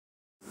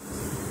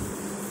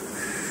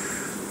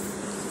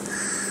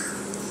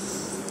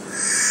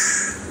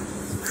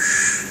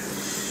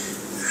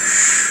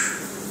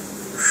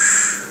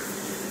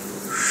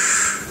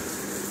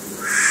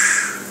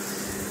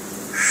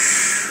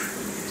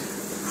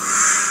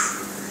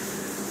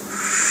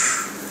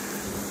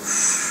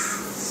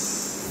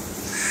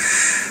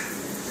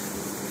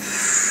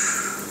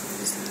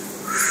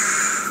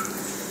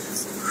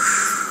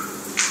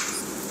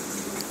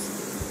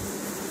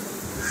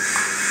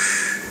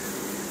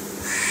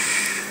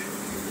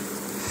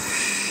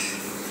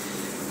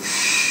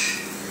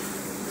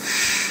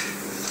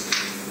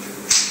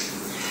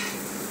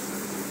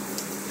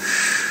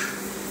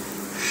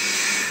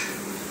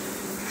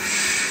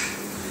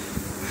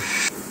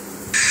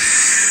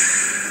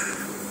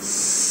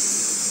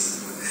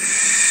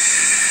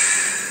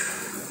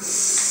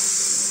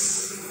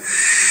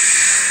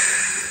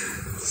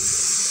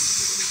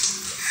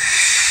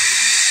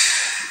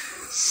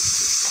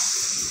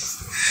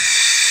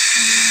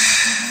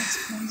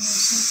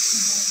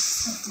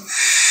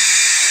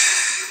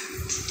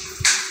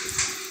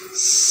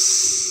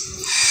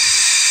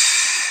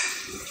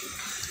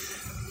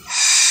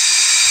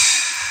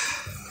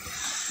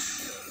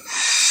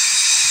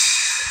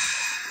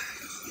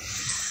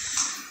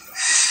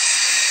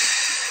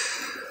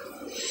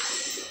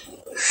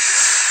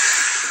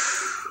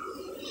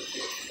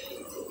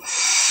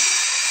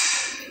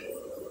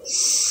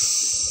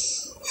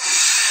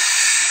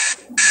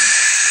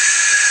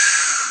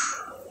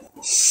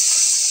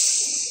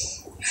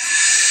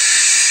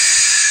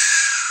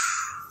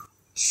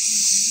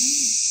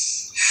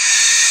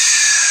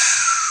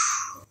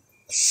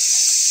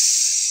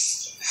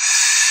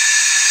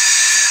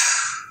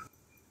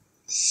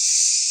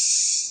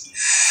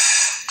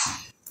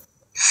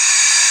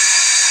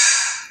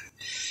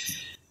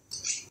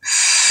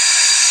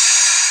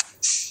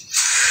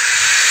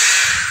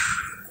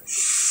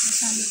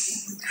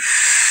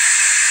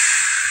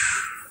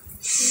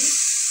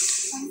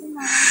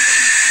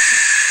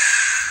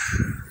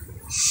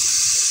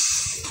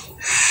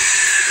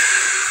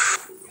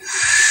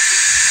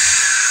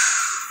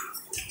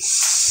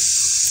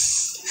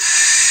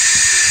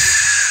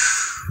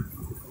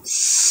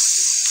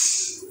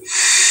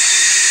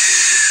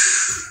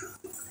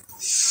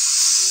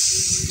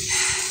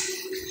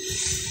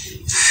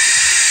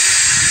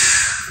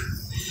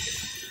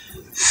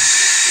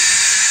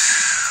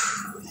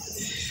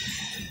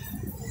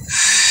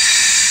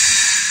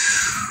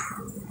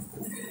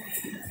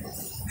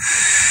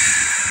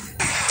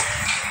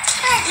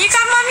You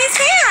got mommy's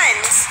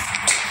hands.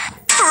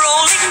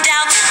 Rolling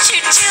down the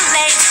choo-choo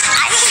lane,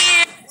 I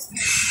hear.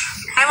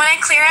 I want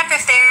to clear up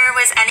if there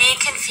was any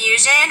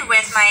confusion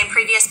with my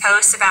previous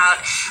post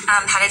about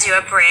how to do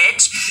a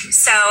bridge.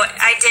 So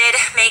I did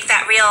make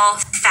that real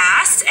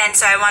fast, and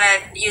so I want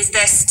to use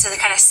this to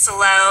kind of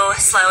slow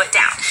it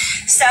down.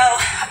 So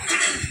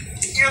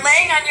you're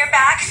laying on your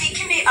back, feet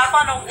can be up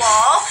on a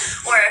wall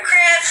or a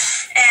crib,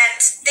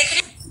 and they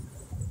could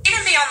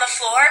even be on the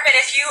floor, but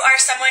if you are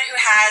someone who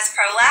has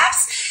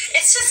prolapse,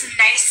 it's just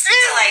nice to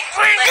like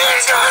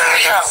lift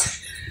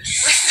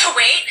with the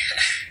weight.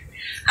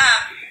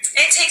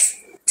 It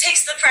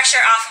takes the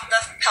pressure off of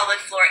the pelvic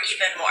floor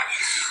even more.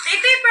 Big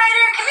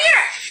Ryder, come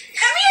here.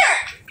 Come here.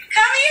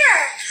 Come here.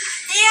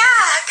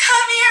 Yeah,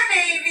 come here,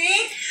 baby.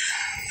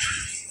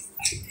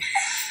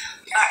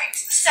 All right,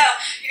 so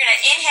you're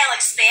gonna inhale,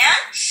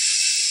 expand,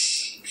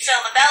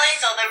 fill the belly,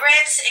 fill the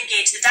ribs,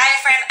 engage the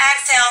diaphragm,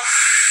 exhale.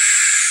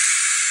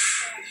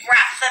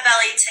 Wrap the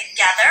belly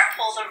together,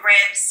 pull the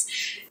ribs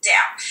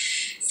down.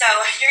 So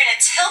you're going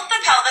to tilt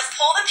the pelvis,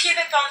 pull the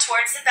pubic bone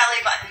towards the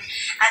belly button,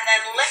 and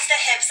then lift the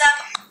hips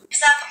up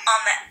on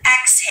the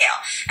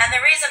exhale. And the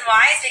reason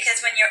why is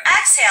because when you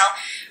exhale,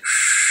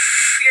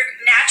 you're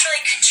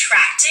naturally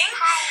contracting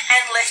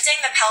and lifting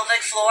the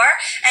pelvic floor,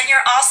 and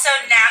you're also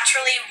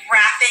naturally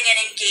wrapping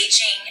and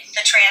engaging the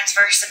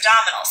transverse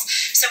abdominals.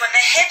 So when the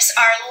hips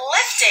are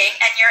lifting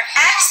and you're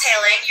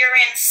exhaling, you're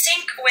in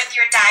sync with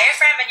your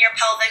diaphragm and your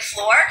pelvic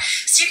floor,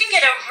 so you can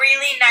get a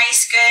really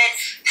nice, good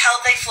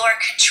pelvic floor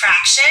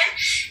contraction,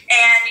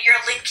 and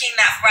you're linking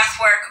that breath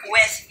work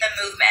with the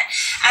movement.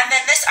 And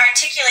then this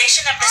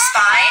articulation of the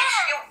spine,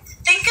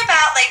 think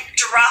about like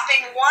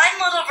dropping one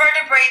little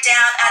vertebrae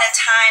down at a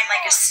time,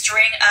 like a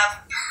string of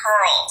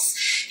pearls.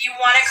 You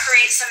want to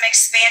create some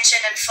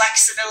expansion and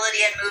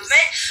flexibility and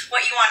movement.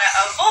 What you want to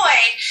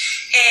avoid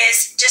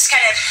is just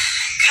kind of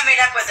coming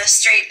up with a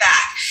straight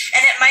back.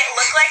 And it might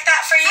look like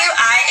that for you.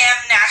 I am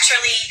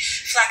naturally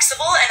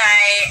flexible and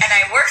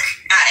I work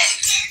at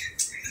it.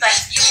 But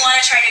you want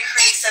to try to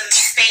create some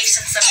space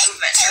and some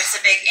movement. So it's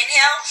a big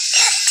inhale.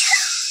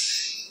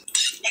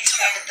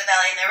 Expanded the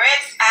belly and the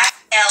ribs.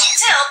 Exhale,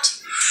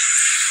 tilt.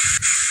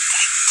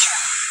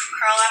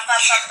 Curl up, and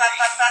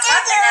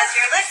as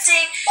you're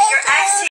lifting, you're exhaling.